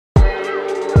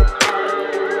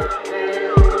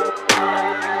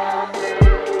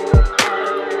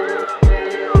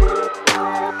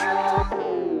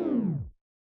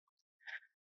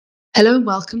Hello and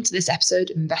welcome to this episode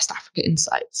of Invest Africa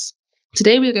Insights.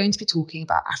 Today we are going to be talking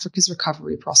about Africa's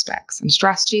recovery prospects and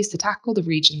strategies to tackle the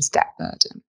region's debt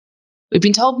burden. We've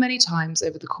been told many times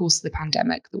over the course of the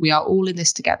pandemic that we are all in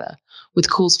this together, with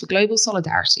calls for global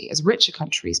solidarity as richer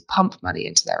countries pump money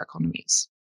into their economies.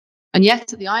 And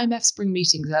yet, at the IMF spring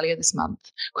meetings earlier this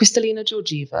month, Kristalina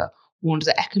Georgieva warned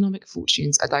that economic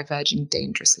fortunes are diverging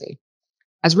dangerously.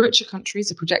 As richer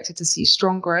countries are projected to see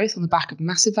strong growth on the back of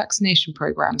massive vaccination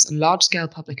programs and large-scale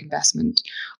public investment,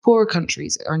 poorer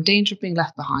countries are in danger of being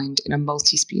left behind in a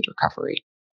multi-speed recovery.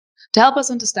 To help us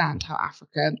understand how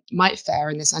Africa might fare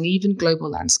in this uneven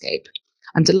global landscape,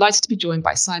 I'm delighted to be joined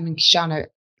by Simon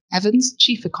Kishano-Evans,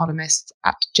 Chief Economist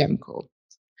at GEMCORP.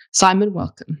 Simon,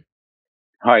 welcome.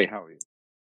 Hi, how are you?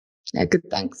 Yeah, good,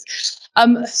 thanks.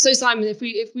 So Simon, if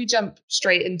we jump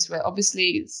straight into it,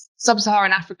 obviously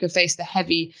sub-Saharan Africa faced a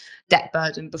heavy debt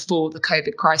burden before the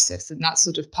COVID crisis, and that's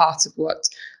sort of part of what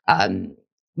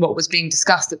was being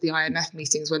discussed at the IMF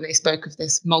meetings when they spoke of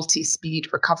this multi-speed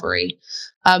recovery.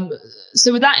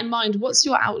 So with that in mind, what's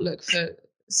your outlook for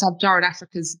sub-Saharan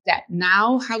Africa's debt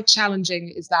now? How challenging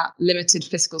is that limited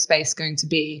fiscal space going to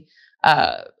be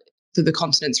to the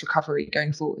continent's recovery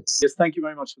going forwards? Yes, thank you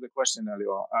very much for the question,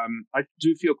 Elior. I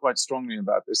do feel quite strongly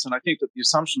about this, and I think that the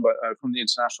assumption from the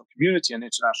international community and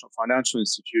international financial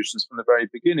institutions from the very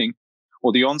beginning,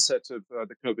 or the onset of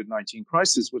the COVID-19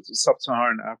 crisis, was that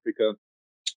sub-Saharan Africa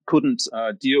couldn't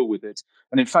deal with it.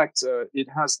 And in fact, it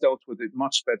has dealt with it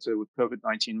much better with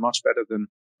COVID-19, much better than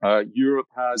Europe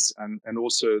has, and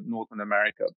also Northern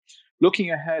America.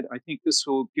 Looking ahead, I think this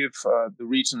will give the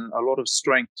region a lot of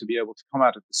strength to be able to come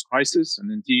out of this crisis. And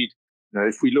indeed,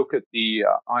 if we look at the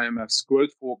IMF's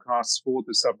growth forecasts for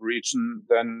the sub-region,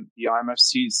 then the IMF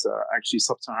sees actually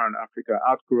sub-Saharan Africa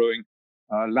outgrowing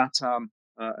LATAM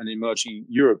and emerging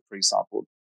Europe, for example.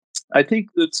 I think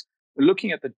that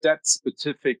looking at the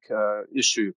debt-specific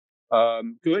issue,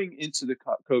 going into the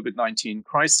COVID-19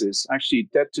 crisis, actually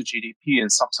debt to GDP in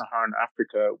sub-Saharan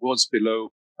Africa was below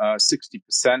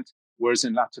 60%, whereas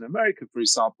in Latin America, for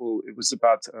example, it was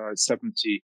about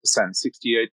 70%,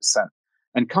 68%.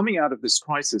 And coming out of this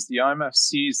crisis, the IMF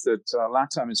sees that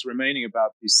LATAM is remaining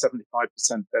about these 75%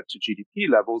 debt to GDP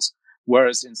levels,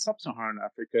 whereas in sub-Saharan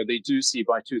Africa, they do see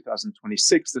by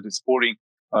 2026 that it's falling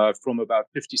from about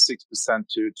 56%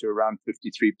 to around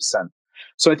 53%.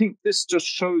 So I think this just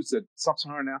shows that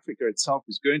sub-Saharan Africa itself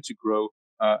is going to grow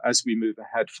as we move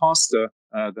ahead faster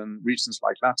than regions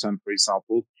like LATAM, for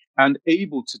example, and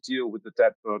able to deal with the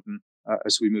debt burden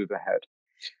as we move ahead.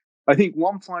 I think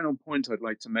one final point I'd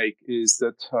like to make is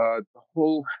that the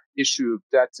whole issue of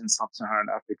debt in sub-Saharan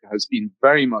Africa has been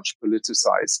very much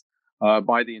politicized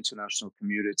by the international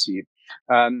community.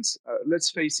 And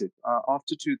let's face it,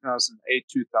 after 2008,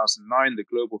 2009, the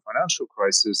global financial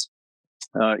crisis,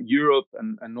 Europe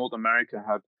and North America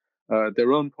had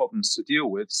their own problems to deal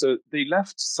with. So they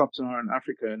left sub-Saharan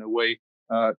Africa in a way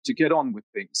to get on with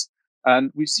things.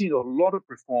 And we've seen a lot of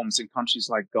reforms in countries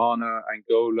like Ghana,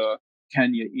 Angola,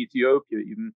 Kenya, Ethiopia,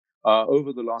 even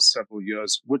over the last several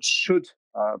years, which should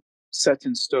set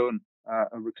in stone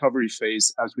a recovery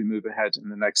phase as we move ahead in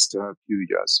the next few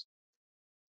years.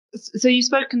 So you've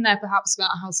spoken there perhaps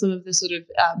about how some of the sort of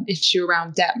issue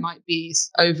around debt might be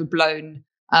overblown,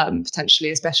 potentially,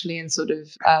 especially in sort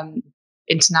of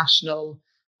international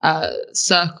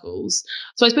circles.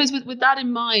 So I suppose with that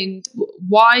in mind,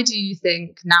 why do you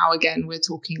think now again we're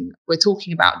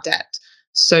talking about debt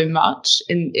so much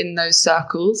in those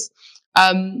circles,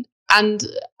 and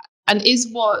is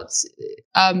what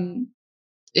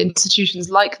institutions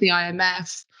like the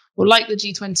IMF or like the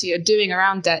G20 are doing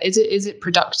around debt, is it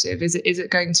productive? Is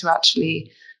it going to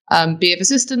actually be of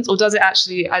assistance, or does it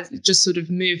actually just sort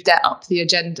of move debt up the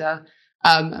agenda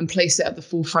and place it at the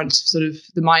forefront of sort of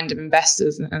the mind of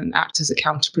investors and act as a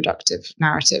counterproductive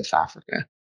narrative for Africa?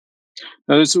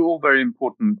 Now, those are all very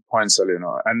important points,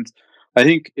 Eleanor. And I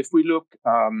think if we look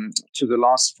to the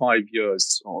last 5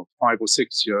 years or 5 or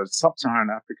 6 years, sub-Saharan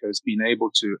Africa has been able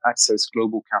to access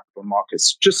global capital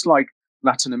markets, just like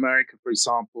Latin America, for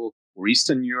example, or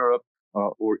Eastern Europe,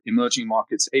 or emerging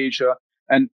markets, Asia.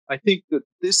 And I think that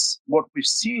what we've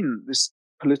seen, this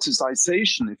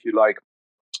politicization, if you like,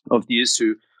 of the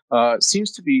issue,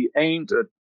 seems to be aimed at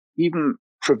even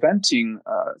preventing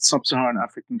sub-Saharan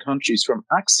African countries from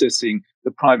accessing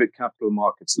the private capital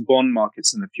markets, the bond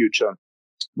markets in the future,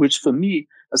 which for me,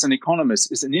 as an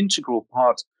economist, is an integral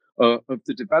part of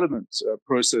the development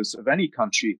process of any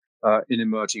country in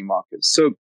emerging markets.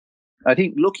 So I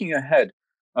think looking ahead,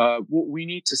 what we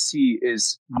need to see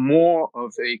is more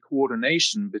of a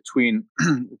coordination between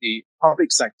the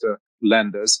public sector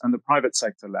lenders and the private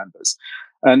sector lenders.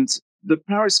 And the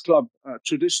Paris Club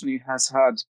traditionally has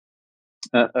had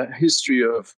a history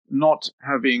of not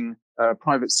having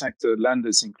private sector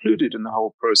lenders included in the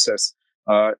whole process,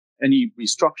 any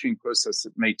restructuring process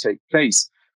that may take place.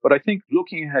 But I think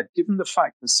looking ahead, given the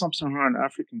fact that sub-Saharan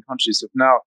African countries have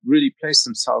now really placed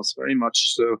themselves very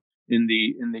much so in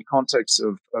the context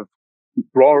of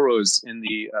borrowers in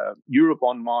the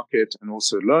Eurobond market and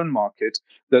also loan market,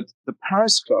 that the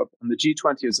Paris Club and the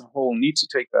G20 as a whole need to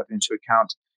take that into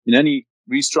account in any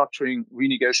restructuring,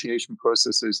 renegotiation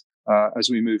processes as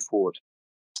we move forward.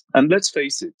 And let's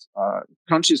face it,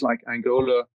 countries like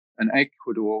Angola and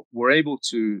Ecuador were able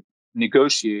to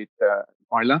negotiate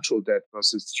bilateral debt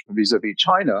vis-a-vis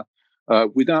China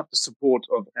without the support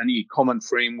of any common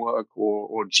framework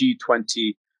or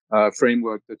G20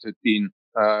 framework that had been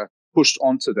pushed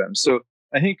onto them. So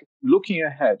I think looking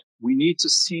ahead, we need to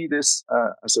see this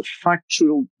as a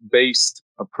factual-based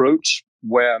approach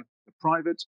where the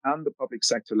private and the public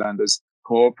sector lenders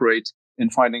cooperate in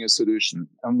finding a solution.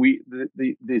 And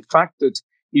the fact that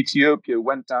Ethiopia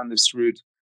went down this route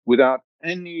without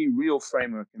any real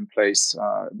framework in place,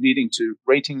 leading to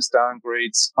ratings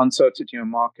downgrades, uncertainty in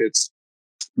markets,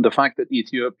 the fact that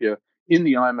Ethiopia in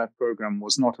the IMF program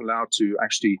was not allowed to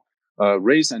actually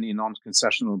raise any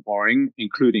non-concessional borrowing,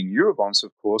 including Eurobonds,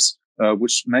 of course,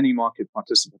 which many market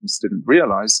participants didn't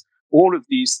realize. All of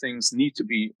these things need to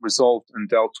be resolved and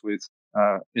dealt with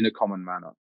in a common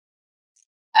manner.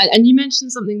 And you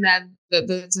mentioned something there that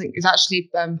is actually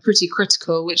pretty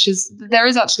critical, which is that there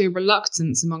is actually a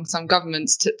reluctance among some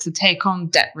governments to take on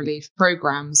debt relief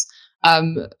programs.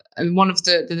 And one of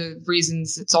the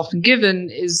reasons it's often given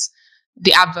is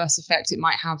the adverse effect it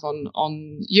might have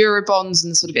on Eurobonds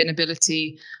and the sort of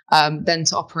inability then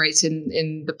to operate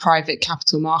in the private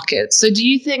capital market. So do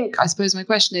you think, I suppose my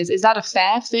question is that a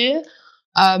fair fear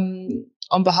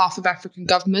on behalf of African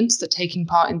governments that taking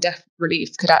part in debt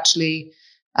relief could actually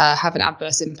have an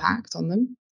adverse impact on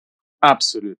them?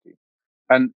 Absolutely.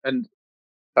 And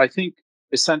I think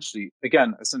essentially,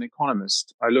 again, as an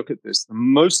economist, I look at this. The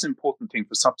most important thing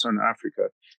for sub-Saharan Africa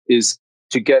is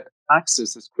to get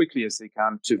access as quickly as they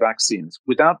can to vaccines.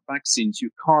 Without vaccines, you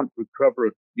can't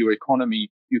recover your economy.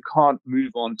 You can't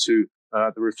move on to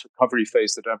the recovery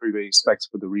phase that everybody expects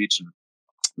for the region.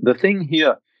 The thing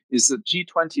here is that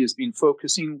G20 has been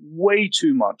focusing way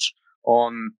too much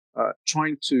on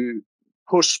trying to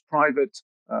push private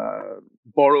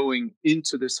borrowing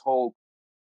into this whole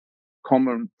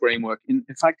common framework. In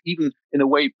fact, even in a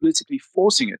way, politically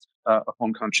forcing it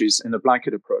upon countries in a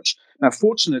blanket approach. Now,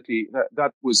 fortunately,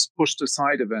 that was pushed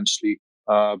aside eventually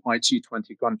by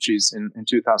G20 countries in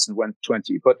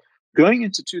 2020. But going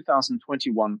into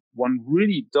 2021, one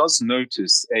really does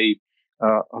notice a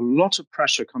lot of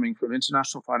pressure coming from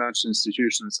international financial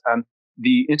institutions and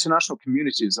the international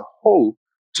community as a whole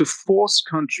to force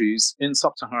countries in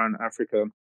sub-Saharan Africa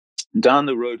down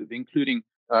the road of including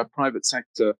private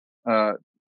sector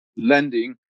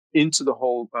lending into the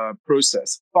whole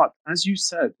process. But as you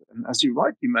said, and as you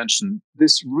rightly mentioned,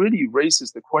 this really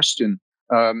raises the question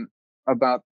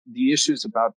about the issues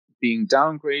about being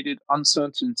downgraded,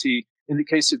 uncertainty. In the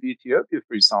case of Ethiopia,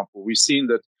 for example, we've seen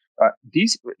that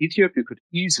Ethiopia could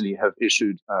easily have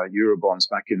issued Eurobonds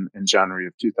back in January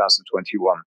of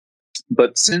 2021.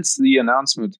 But since the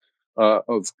announcement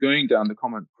of going down the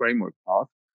common framework path,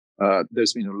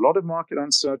 there's been a lot of market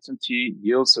uncertainty.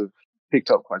 Yields have picked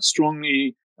up quite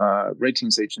strongly.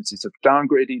 Ratings agencies have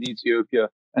downgraded Ethiopia.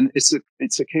 And it's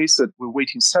a case that we're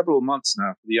waiting several months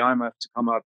now for the IMF to come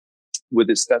up with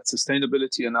its debt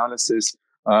sustainability analysis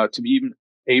to be even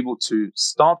able to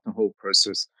start the whole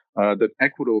process that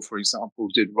Ecuador, for example,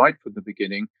 did right from the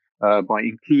beginning by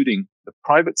including the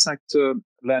private sector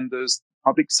lenders,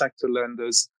 public sector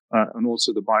lenders, and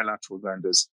also the bilateral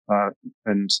lenders.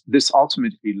 And this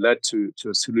ultimately led to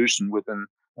a solution within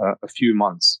a few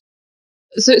months.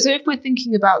 So if we're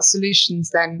thinking about solutions,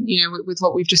 then, with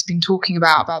what we've just been talking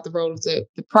about the role of the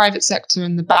private sector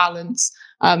and the balance,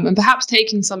 and perhaps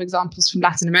taking some examples from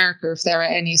Latin America, if there are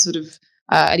any sort of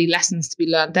any lessons to be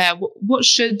learned there,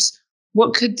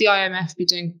 what could the IMF be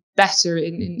doing better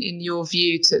in your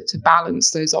view to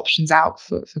balance those options out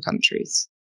for countries?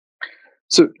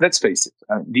 So let's face it,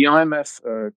 the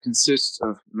IMF consists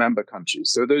of member countries.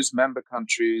 So those member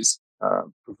countries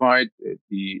provide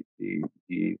the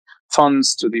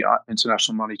funds to the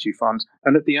International Monetary Fund.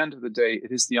 And at the end of the day,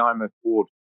 it is the IMF board,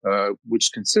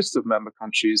 which consists of member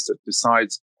countries, that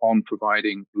decides on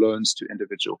providing loans to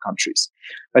individual countries.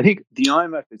 I think the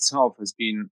IMF itself has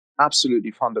been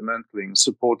absolutely fundamental in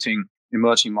supporting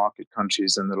emerging market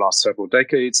countries in the last several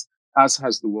decades, as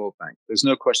has the World Bank. There's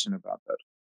no question about that.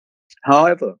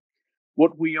 However,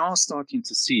 what we are starting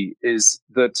to see is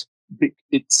that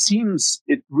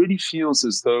it really feels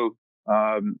as though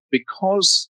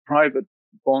because private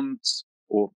bonds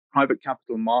or private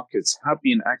capital markets have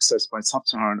been accessed by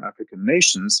sub-Saharan African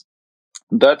nations,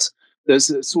 that there's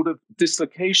a sort of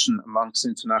dislocation amongst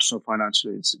international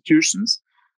financial institutions.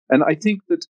 And I think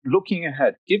that looking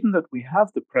ahead, given that we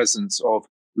have the presence of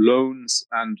loans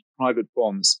and private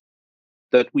bonds,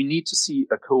 that we need to see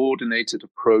a coordinated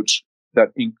approach that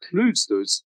includes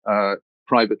those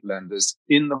private lenders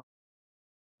in the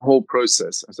whole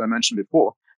process, as I mentioned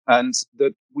before, and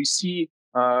that we see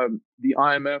the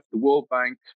IMF, the World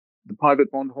Bank, the private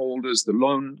bondholders, the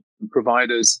loan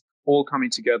providers all coming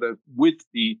together with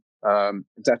the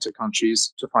debtor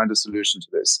countries to find a solution to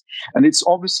this. And it's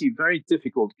obviously very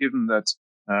difficult given that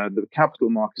the capital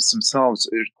markets themselves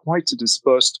are quite a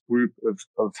dispersed group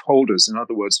of holders. In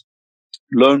other words,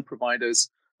 loan providers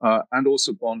and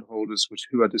also bondholders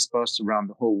who are dispersed around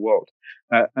the whole world.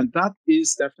 And that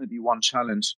is definitely one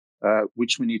challenge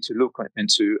which we need to look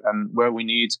into, and where we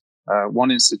need one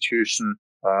institution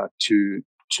to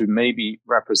maybe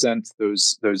represent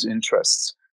those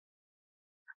interests.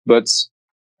 But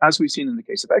as we've seen in the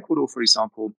case of Ecuador, for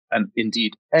example, and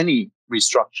indeed any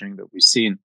restructuring that we've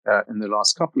seen in the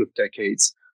last couple of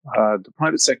decades, the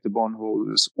private sector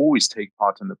bondholders always take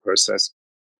part in the process.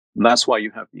 And that's why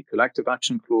you have the collective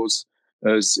action clause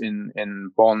as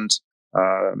in bond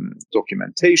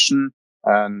documentation,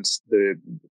 and the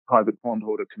private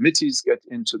bondholder committees get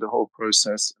into the whole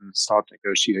process and start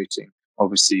negotiating,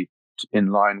 obviously in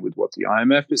line with what the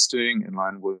IMF is doing, in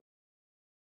line with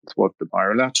what the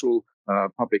bilateral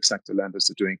public sector lenders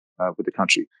are doing with the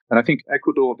country. And I think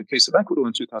Ecuador, the case of Ecuador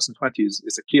in 2020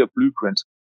 is a clear blueprint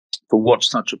for what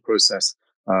such a process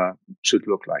should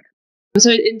look like.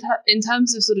 So in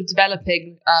terms of sort of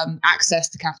developing access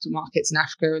to capital markets in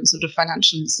Africa and sort of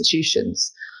financial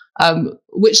institutions,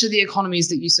 which are the economies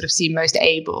that you sort of see most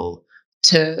able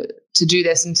to do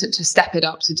this and to step it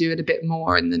up, to do it a bit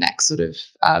more in the next sort of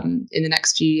in the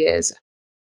next few years?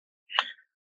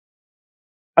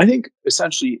 I think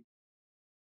essentially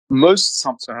most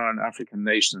sub-Saharan African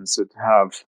nations that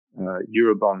have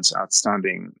Eurobonds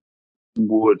outstanding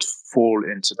would fall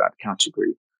into that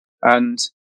category. And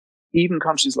even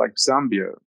countries like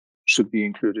Zambia should be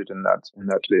included in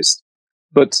that list.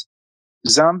 But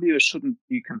Zambia shouldn't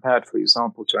be compared, for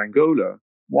example, to Angola.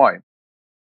 Why?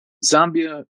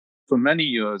 Zambia, for many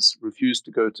years, refused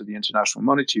to go to the International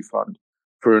Monetary Fund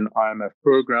for an IMF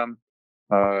program,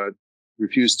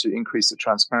 refused to increase the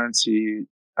transparency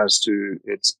as to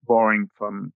its borrowing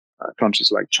from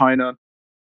countries like China.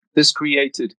 This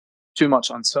created too much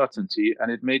uncertainty,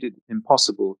 and it made it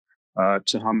impossible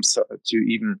to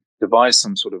even devise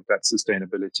some sort of debt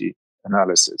sustainability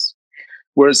analysis.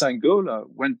 Whereas Angola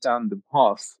went down the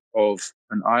path of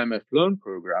an IMF loan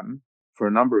program for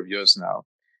a number of years now.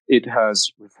 It has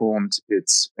reformed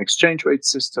its exchange rate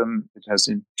system. It has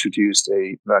introduced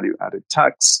a value-added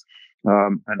tax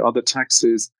and other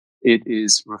taxes. It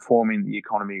is reforming the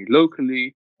economy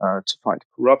locally to fight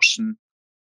corruption.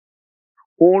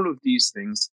 All of these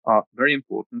things are very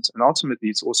important, and ultimately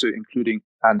it's also including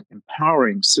and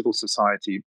empowering civil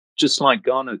society, just like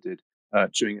Ghana did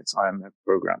during its IMF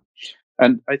program.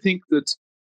 And I think that,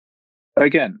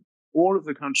 again, all of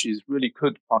the countries really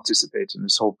could participate in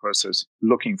this whole process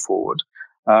looking forward.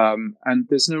 And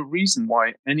there's no reason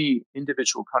why any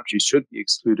individual country should be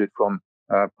excluded from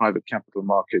private capital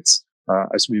markets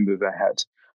as we move ahead.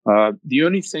 The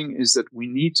only thing is that we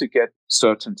need to get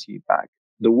certainty back.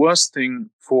 The worst thing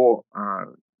for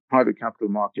private capital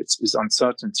markets is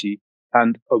uncertainty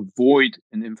and a void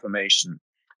in information.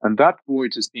 And that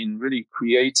void has been really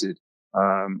created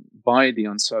by the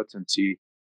uncertainty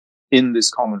in this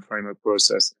common framework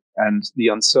process and the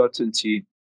uncertainty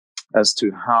as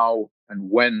to how and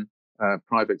when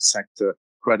private sector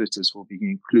creditors will be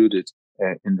included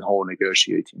in the whole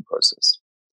negotiating process.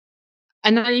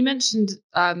 And now you mentioned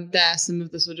there some of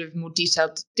the sort of more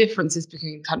detailed differences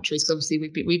between countries. Because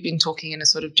obviously we've been talking in a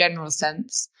sort of general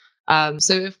sense.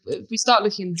 So if we start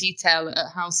looking in detail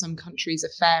at how some countries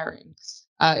are faring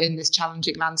in this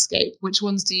challenging landscape, which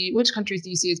countries do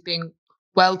you see as being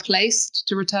well placed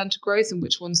to return to growth, and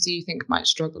which ones do you think might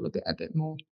struggle a bit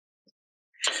more?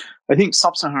 I think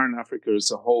sub-Saharan Africa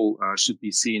as a whole should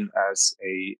be seen as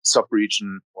a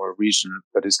sub-region or a region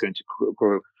that is going to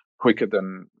grow quicker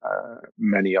than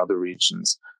many other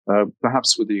regions,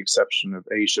 perhaps with the exception of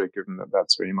Asia, given that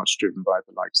that's very much driven by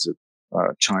the likes of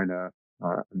China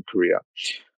and Korea.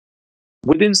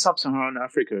 Within sub-Saharan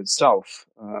Africa itself,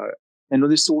 and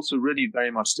this also really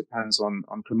very much depends on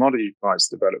commodity price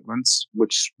developments,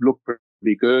 which look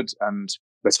pretty good. And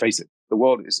let's face it, the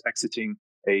world is exiting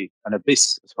an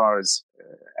abyss as far as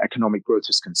economic growth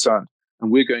is concerned.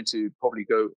 And we're going to probably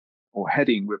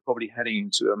we're probably heading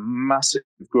into a massive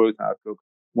growth outlook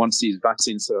once these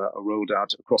vaccines are rolled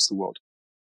out across the world.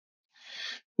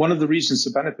 One of the regions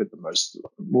to benefit the most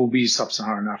will be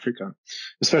sub-Saharan Africa,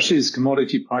 especially as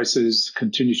commodity prices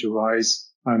continue to rise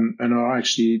and are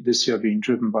actually this year being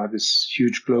driven by this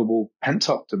huge global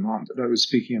pent-up demand that I was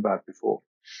speaking about before.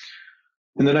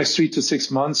 In the next 3 to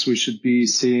 6 months, we should be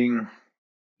seeing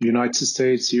the United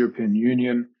States, European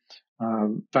Union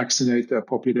vaccinate their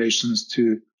populations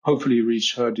to hopefully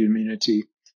reach herd immunity,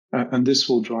 and this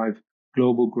will drive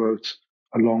global growth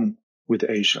along with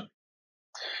Asia.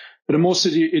 At a more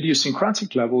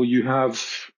idiosyncratic level, you have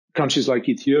countries like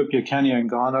Ethiopia, Kenya, and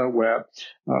Ghana, where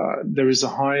there is a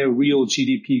higher real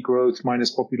GDP growth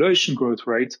minus population growth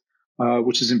rate,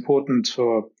 which is important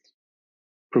for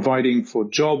providing for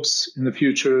jobs in the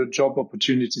future, job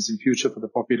opportunities in future for the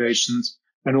populations,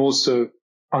 and also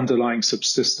underlying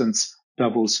subsistence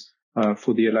levels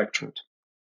for the electorate.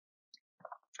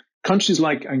 Countries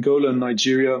like Angola and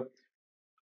Nigeria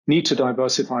need to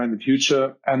diversify in the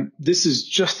future, and this is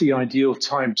just the ideal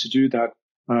time to do that,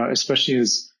 especially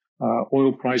as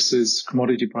oil prices,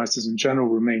 commodity prices in general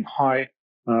remain high,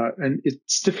 and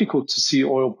it's difficult to see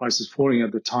oil prices falling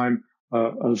at the time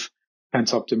of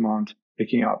pent-up demand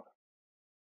picking up.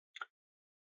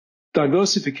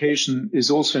 Diversification is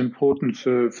also important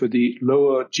for the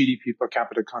lower GDP per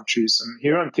capita countries, and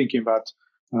here I'm thinking about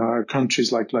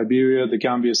countries like Liberia, the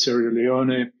Gambia, Sierra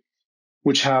Leone,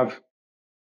 which have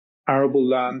arable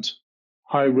land,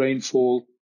 high rainfall,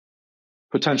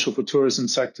 potential for tourism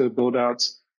sector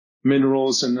build-outs,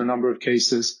 minerals in a number of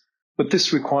cases, but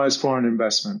this requires foreign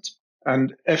investment.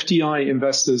 And FDI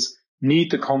investors need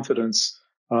the confidence,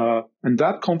 and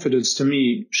that confidence to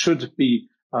me should be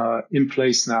in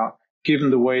place now, given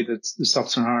the way that the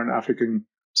sub-Saharan African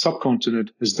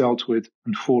subcontinent has dealt with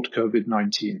and fought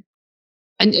COVID-19.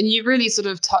 And you really sort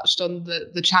of touched on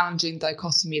the challenging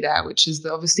dichotomy there, which is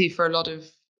that obviously for a lot of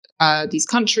these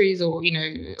countries, or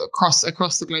across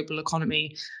the global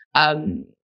economy,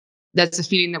 there's a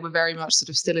feeling that we're very much sort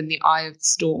of still in the eye of the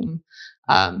storm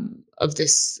of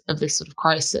this sort of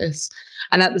crisis,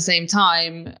 and at the same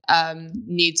time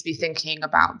need to be thinking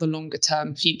about the longer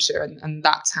term future, and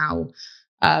that's how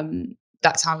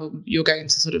you're going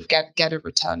to sort of get a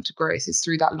return to growth, is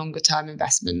through that longer term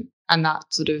investment and that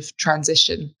sort of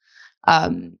transition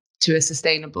to a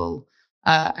sustainable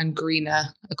and greener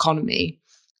economy.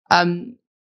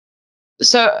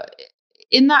 So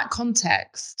in that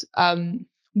context,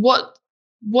 what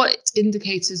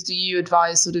indicators do you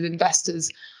advise sort of investors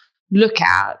look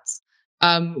at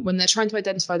when they're trying to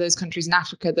identify those countries in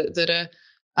Africa that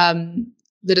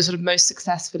are sort of most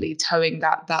successfully towing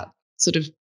that sort of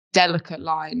delicate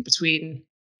line between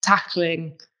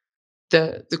tackling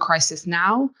the crisis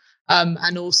now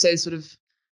and also sort of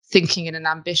thinking in an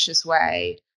ambitious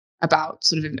way about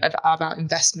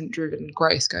investment driven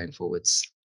growth going forwards?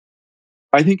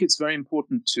 I think it's very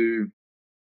important to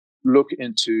look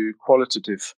into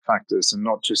qualitative factors and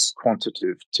not just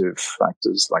quantitative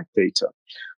factors like data.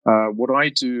 What I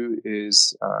do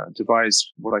is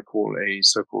devise what I call a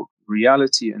so-called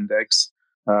reality index,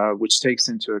 which takes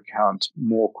into account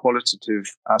more qualitative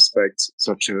aspects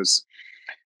such as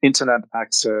internet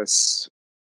access,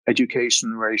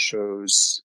 education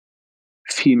ratios,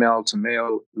 female to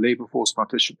male labor force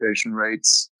participation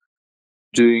rates,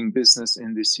 doing business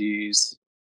indices,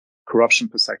 corruption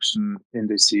perception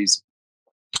indices.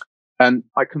 And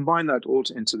I combine that all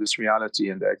into this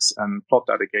reality index and plot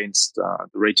that against the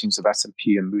ratings of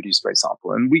S&P and Moody's, for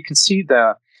example. And we can see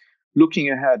there, looking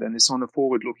ahead, and it's on a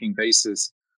forward-looking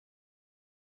basis,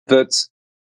 that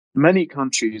many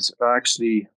countries are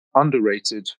actually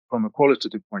underrated from a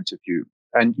qualitative point of view.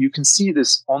 And you can see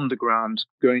this on the ground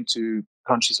going to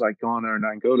countries like Ghana and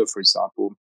Angola, for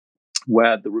example,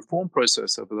 where the reform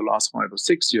process over the last 5 or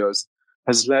 6 years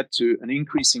has led to an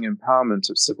increasing empowerment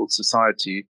of civil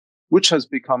society, which has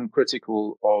become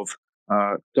critical of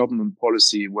government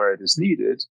policy where it is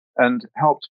needed and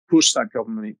helped push that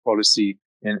government policy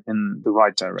in the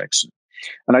right direction.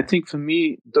 And I think for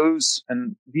me,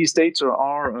 these data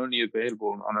are only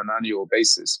available on an annual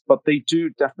basis, but they do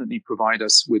definitely provide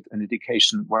us with an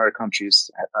indication where a country is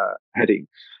heading.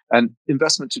 And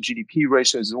investment to GDP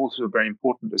ratio is also very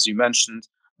important, as you mentioned.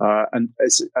 And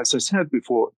as I said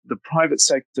before, the private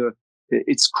sector,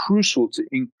 it's crucial to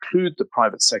include the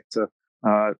private sector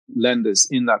lenders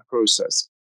in that process.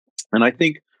 And I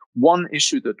think one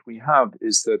issue that we have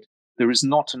is that there is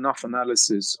not enough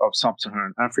analysis of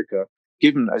sub-Saharan Africa,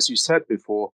 given, as you said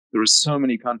before, there are so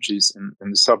many countries in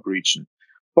the sub-region.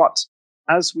 But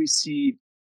as we see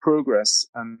progress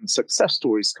and success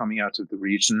stories coming out of the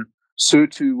region, so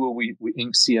too will we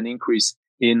see an increase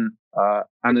in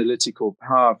analytical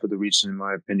power for the region, in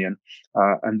my opinion.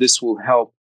 And this will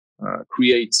help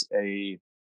create a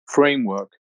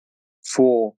framework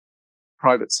for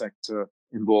private sector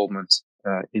involvement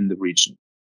in the region.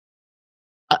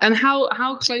 And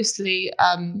how closely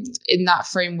in that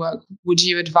framework would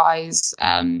you advise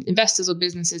investors or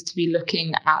businesses to be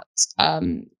looking at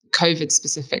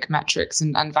COVID-specific metrics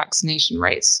and vaccination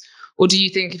rates? Or do you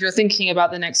think, if you're thinking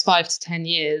about the next 5 to 10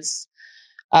 years,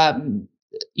 the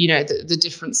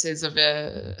differences of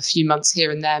a few months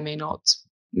here and there may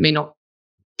not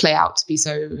play out to be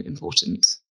so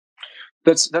important?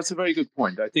 That's a very good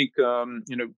point. I think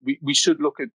we should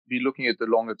be looking at the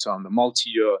longer term, the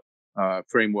multi-year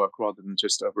framework, rather than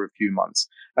just over a few months.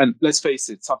 And let's face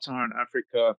it, sub-Saharan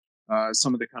Africa,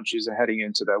 some of the countries are heading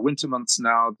into their winter months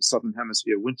now, the Southern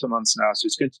Hemisphere winter months now, so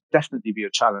it's going to definitely be a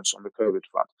challenge on the COVID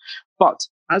front. But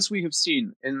as we have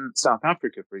seen in South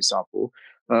Africa, for example,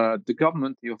 the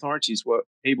government, the authorities were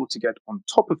able to get on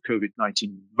top of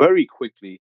COVID-19 very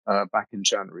quickly back in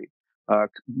January.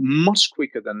 Much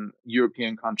quicker than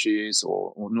European countries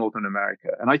or Northern America.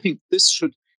 And I think this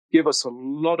should give us a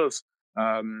lot of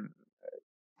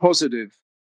positive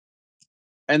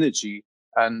energy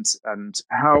and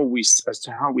as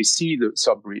to how we see the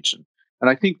sub-region. And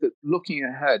I think that looking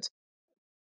ahead,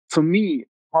 for me,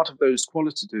 part of those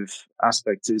qualitative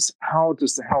aspects is how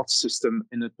does the health system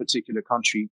in a particular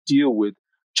country deal with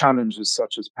challenges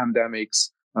such as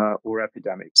pandemics or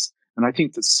epidemics. And I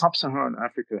think that sub-Saharan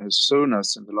Africa has shown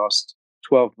us in the last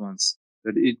 12 months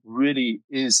that it really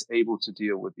is able to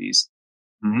deal with these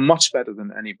much better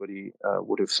than anybody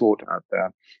would have thought out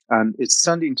there. And it's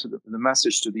sending to the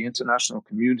message to the international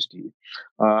community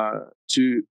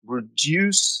to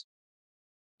reduce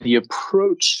the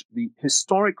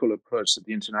historical approach that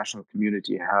the international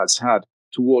community has had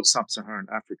towards sub-Saharan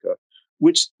Africa,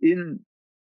 which in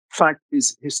fact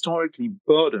is historically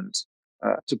burdened,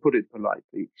 to put it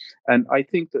politely. And I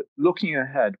think that looking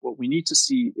ahead, what we need to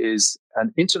see is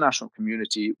an international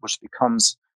community which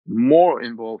becomes more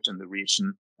involved in the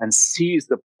region and sees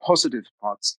the positive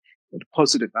parts, the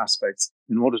positive aspects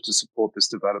in order to support this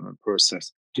development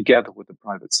process together with the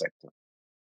private sector.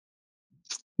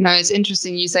 No, it's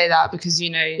interesting you say that because,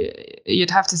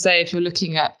 you'd have to say if you're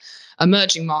looking at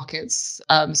emerging markets,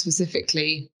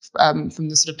 specifically from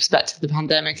the sort of perspective of the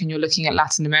pandemic, and you're looking at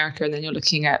Latin America, and then you're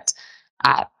looking at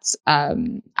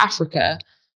Africa,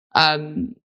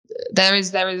 there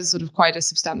is sort of quite a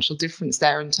substantial difference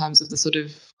there in terms of the sort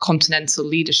of continental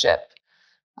leadership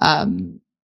on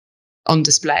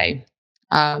display.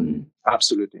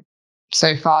 Absolutely.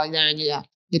 So far,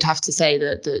 you'd have to say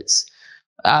that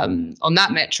on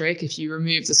that metric, if you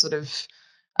remove the sort of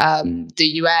the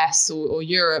US or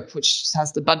Europe, which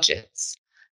has the budgets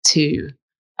to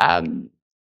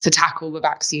tackle the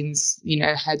vaccines,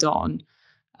 head on,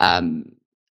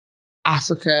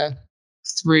 Africa,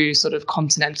 through sort of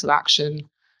continental action,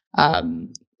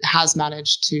 has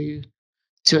managed to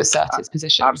assert its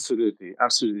position. Absolutely,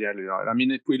 Elliot. I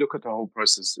mean, if we look at the whole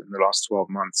process in the last 12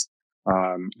 months,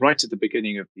 right at the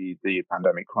beginning of the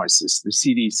pandemic crisis, the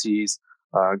CDCs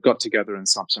got together in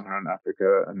sub-Saharan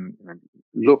Africa and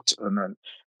looked on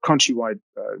a countrywide,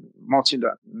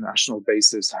 multinational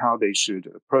basis how they should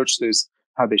approach this,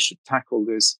 how they should tackle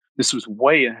this. This was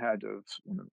way ahead of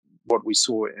what we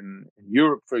saw in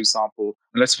Europe, for example.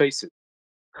 And let's face it,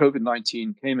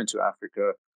 COVID-19 came into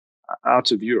Africa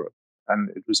out of Europe, and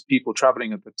it was people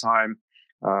traveling at the time,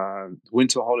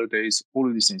 winter holidays, all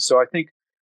of these things. So I think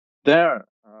there,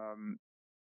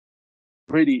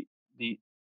 really,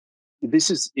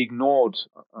 this is ignored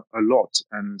a lot,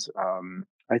 and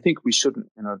I think we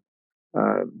shouldn't,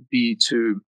 be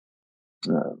too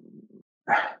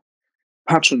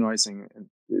patronizing.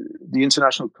 The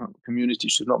international community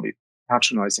should not be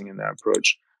patronizing in their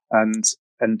approach, and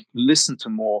listen to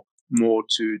more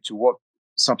to what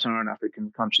sub-Saharan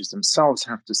African countries themselves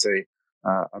have to say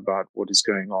about what is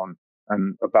going on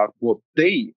and about what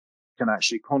they can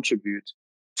actually contribute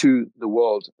to the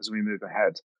world as we move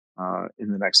ahead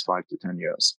in the next 5 to 10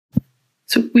 years.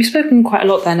 So we've spoken quite a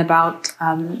lot then about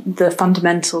the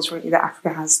fundamentals really that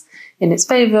Africa has in its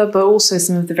favour, but also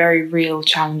some of the very real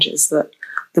challenges that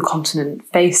the continent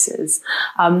faces.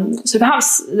 So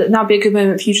perhaps now would be a good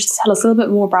moment for you just to tell us a little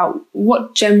bit more about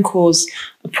what GEMCOR's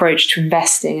approach to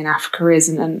investing in Africa is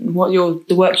and what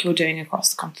the work you're doing across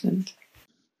the continent.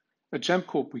 At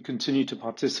GEMCOR, we continue to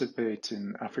participate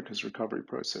in Africa's recovery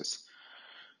process.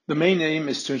 The main aim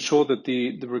is to ensure that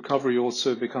the recovery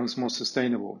also becomes more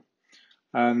sustainable.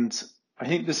 And I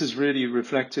think this is really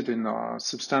reflected in our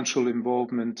substantial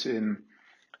involvement in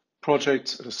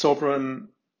projects at a sovereign,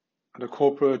 at a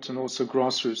corporate, and also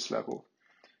grassroots level.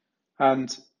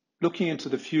 And looking into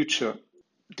the future,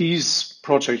 these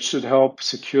projects should help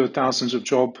secure thousands of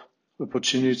job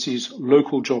opportunities,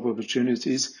 local job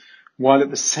opportunities, while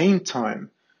at the same time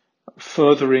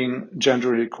furthering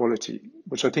gender equality,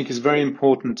 which I think is very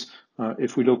important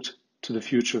if we looked to the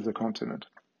future of the continent.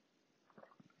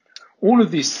 All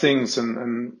of these things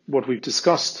and what we've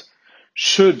discussed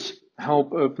should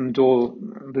help open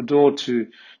the door to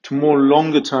more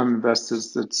longer term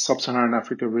investors that Sub-Saharan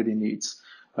Africa really needs,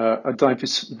 a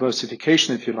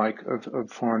diversification, if you like, of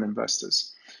foreign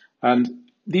investors. And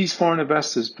these foreign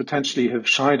investors potentially have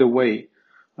shied away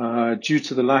due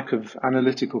to the lack of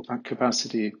analytical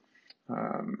capacity,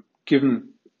 given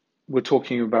we're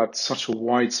talking about such a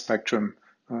wide spectrum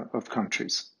of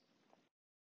countries.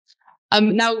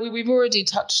 Now we've already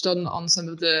touched on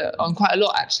quite a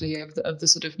lot actually of the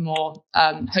sort of more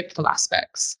hopeful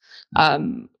aspects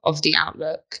of the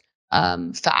outlook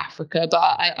for Africa, but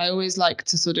I always like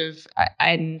to sort of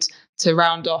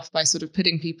round off by sort of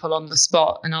putting people on the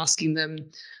spot and asking them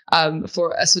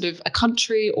for a sort of a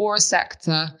country or a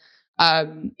sector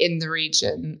in the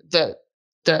region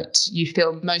that you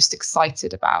feel most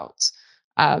excited about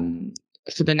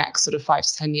for the next sort of 5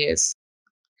 to 10 years.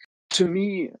 To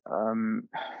me,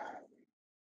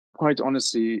 quite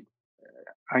honestly,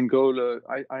 Angola,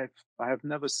 I have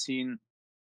never seen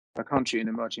a country in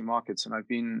emerging markets, and I've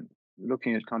been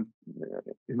looking at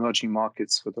emerging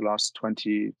markets for the last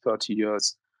 20, 30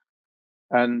 years.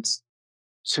 And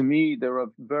to me, there are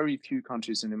very few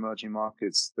countries in emerging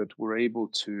markets that were able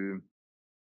to,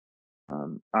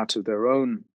 out of their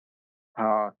own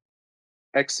power,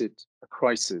 exit a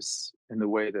crisis in the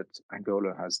way that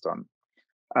Angola has done.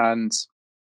 And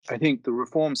I think the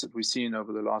reforms that we've seen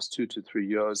over the last 2 to 3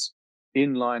 years,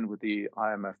 in line with the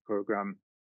IMF program,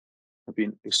 have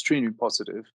been extremely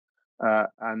positive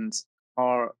and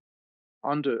are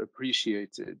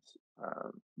underappreciated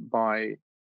by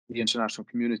the international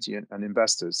community and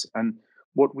investors. And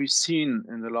what we've seen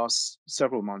in the last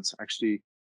several months, actually,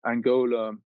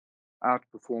 Angola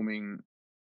outperforming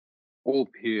all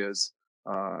peers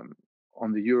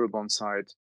on the Eurobond side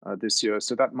this year.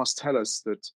 So that must tell us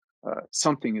that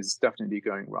something is definitely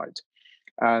going right.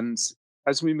 And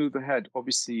as we move ahead,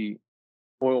 obviously,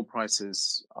 oil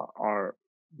prices are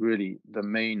really the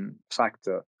main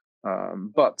factor.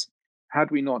 But had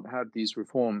we not had these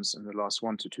reforms in the last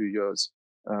 1 to 2 years,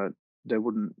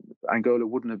 Angola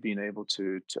wouldn't have been able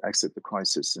to exit the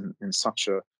crisis in such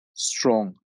a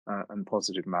strong and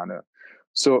positive manner.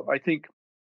 So I think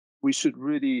we should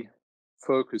really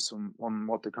focus on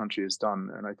what the country has done,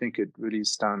 and I think it really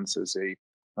stands as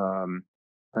an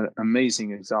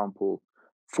amazing example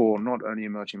for not only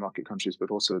emerging market countries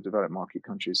but also developed market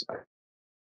countries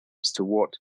as to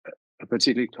what a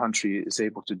particular country is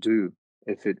able to do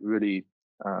if it really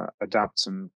adapts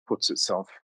and puts itself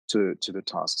to the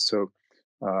task. So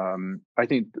I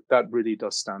think that really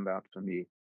does stand out for me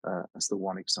as the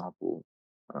one example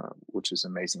which is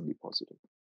amazingly positive.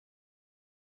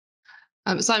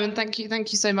 Simon, thank you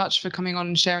so much for coming on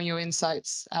and sharing your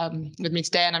insights with me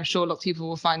today, and I'm sure a lot of people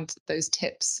will find those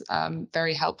tips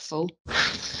very helpful.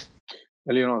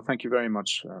 Eleonore, thank you very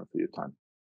much for your time.